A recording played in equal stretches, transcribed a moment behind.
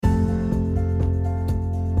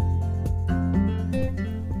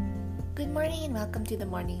welcome to the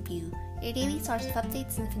Morning View, your daily source of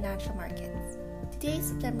updates in the financial markets. Today is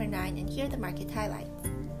September 9 and here are the market highlights.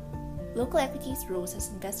 Local equities rose as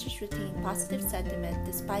investors retained positive sentiment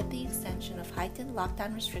despite the extension of heightened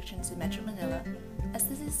lockdown restrictions in Metro Manila, as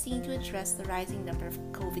this is seen to address the rising number of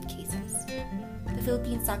COVID cases. The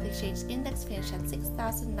Philippine Stock Exchange Index finished at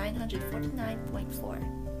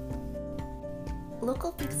 6,949.4.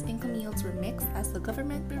 Local fixed income yields were mixed as the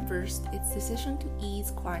government reversed its decision to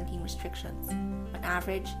ease quarantine restrictions. On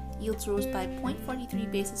average, yields rose by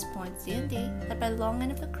 0.43 basis points day on day, led by the long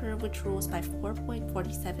end of the curve, which rose by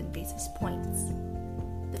 4.47 basis points.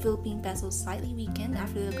 The Philippine peso slightly weakened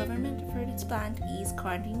after the government deferred its plan to ease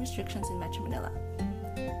quarantine restrictions in Metro Manila.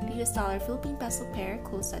 The US dollar-Philippine peso pair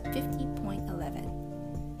closed at 50.11.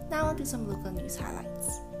 Now on to some local news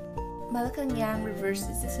highlights. Malacanang reversed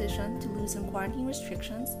its decision to loosen quarantine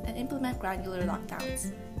restrictions and implement granular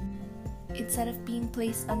lockdowns. Instead of being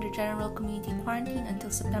placed under general community quarantine until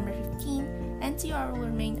September 15, NCR will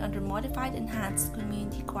remain under modified enhanced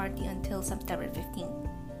community quarantine until September 15.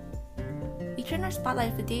 We turn our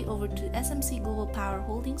spotlight of the day over to SMC Global Power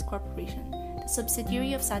Holdings Corporation, the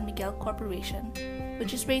subsidiary of San Miguel Corporation,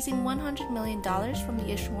 which is raising $100 million from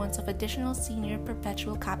the issuance of additional senior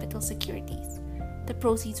perpetual capital securities. The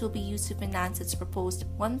proceeds will be used to finance its proposed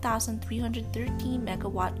 1,313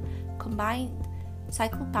 megawatt combined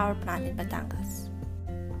cycle power plant in Batangas.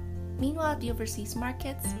 Meanwhile, at the overseas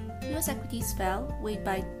markets, U.S. equities fell, weighed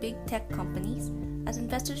by big tech companies, as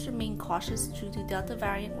investors remain cautious due to Delta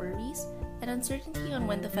variant worries and uncertainty on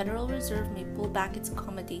when the Federal Reserve may pull back its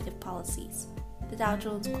accommodative policies. The Dow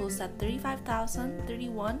Jones closed at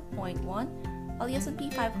 35,031.1, while the S&P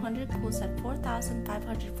 500 closed at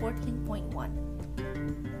 4,514.1.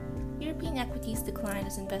 European equities declined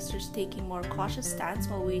as investors take a more cautious stance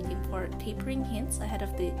while waiting for tapering hints ahead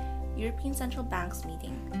of the European Central Bank's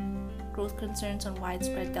meeting. Growth concerns on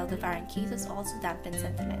widespread Delta variant cases also dampened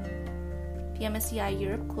sentiment. The MSCI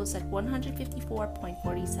Europe closed at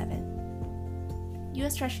 154.47.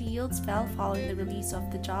 U.S. Treasury yields fell following the release of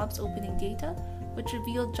the jobs opening data, which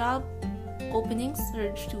revealed job openings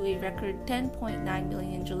surged to a record 10.9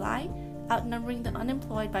 million in July, outnumbering the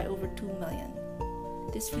unemployed by over 2 million.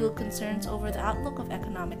 This fueled concerns over the outlook of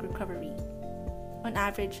economic recovery. On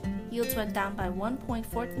average, yields went down by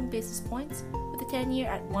 1.14 basis points, with the 10-year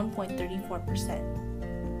at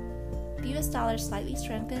 1.34%. The US dollar slightly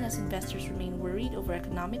strengthened as investors remain worried over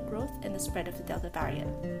economic growth and the spread of the Delta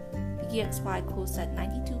variant. The DXY closed at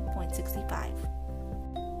 92.65.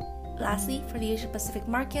 Lastly, for the Asia-Pacific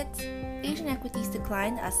markets, Asian equities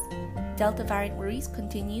declined as Delta variant worries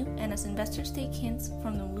continue and as investors take hints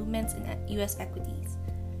from the movements in U.S. equities.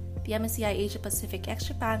 The MSCI Asia-Pacific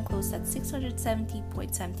ex-Japan closed at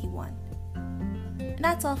 670.71. And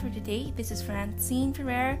that's all for today. This is Francine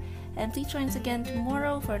Ferrer, and please join us again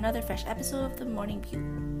tomorrow for another fresh episode of the Morning View.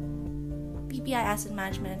 BPI Asset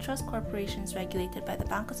Management and Trust Corporation is regulated by the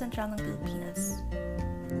Bangko Sentral ng Pilipinas.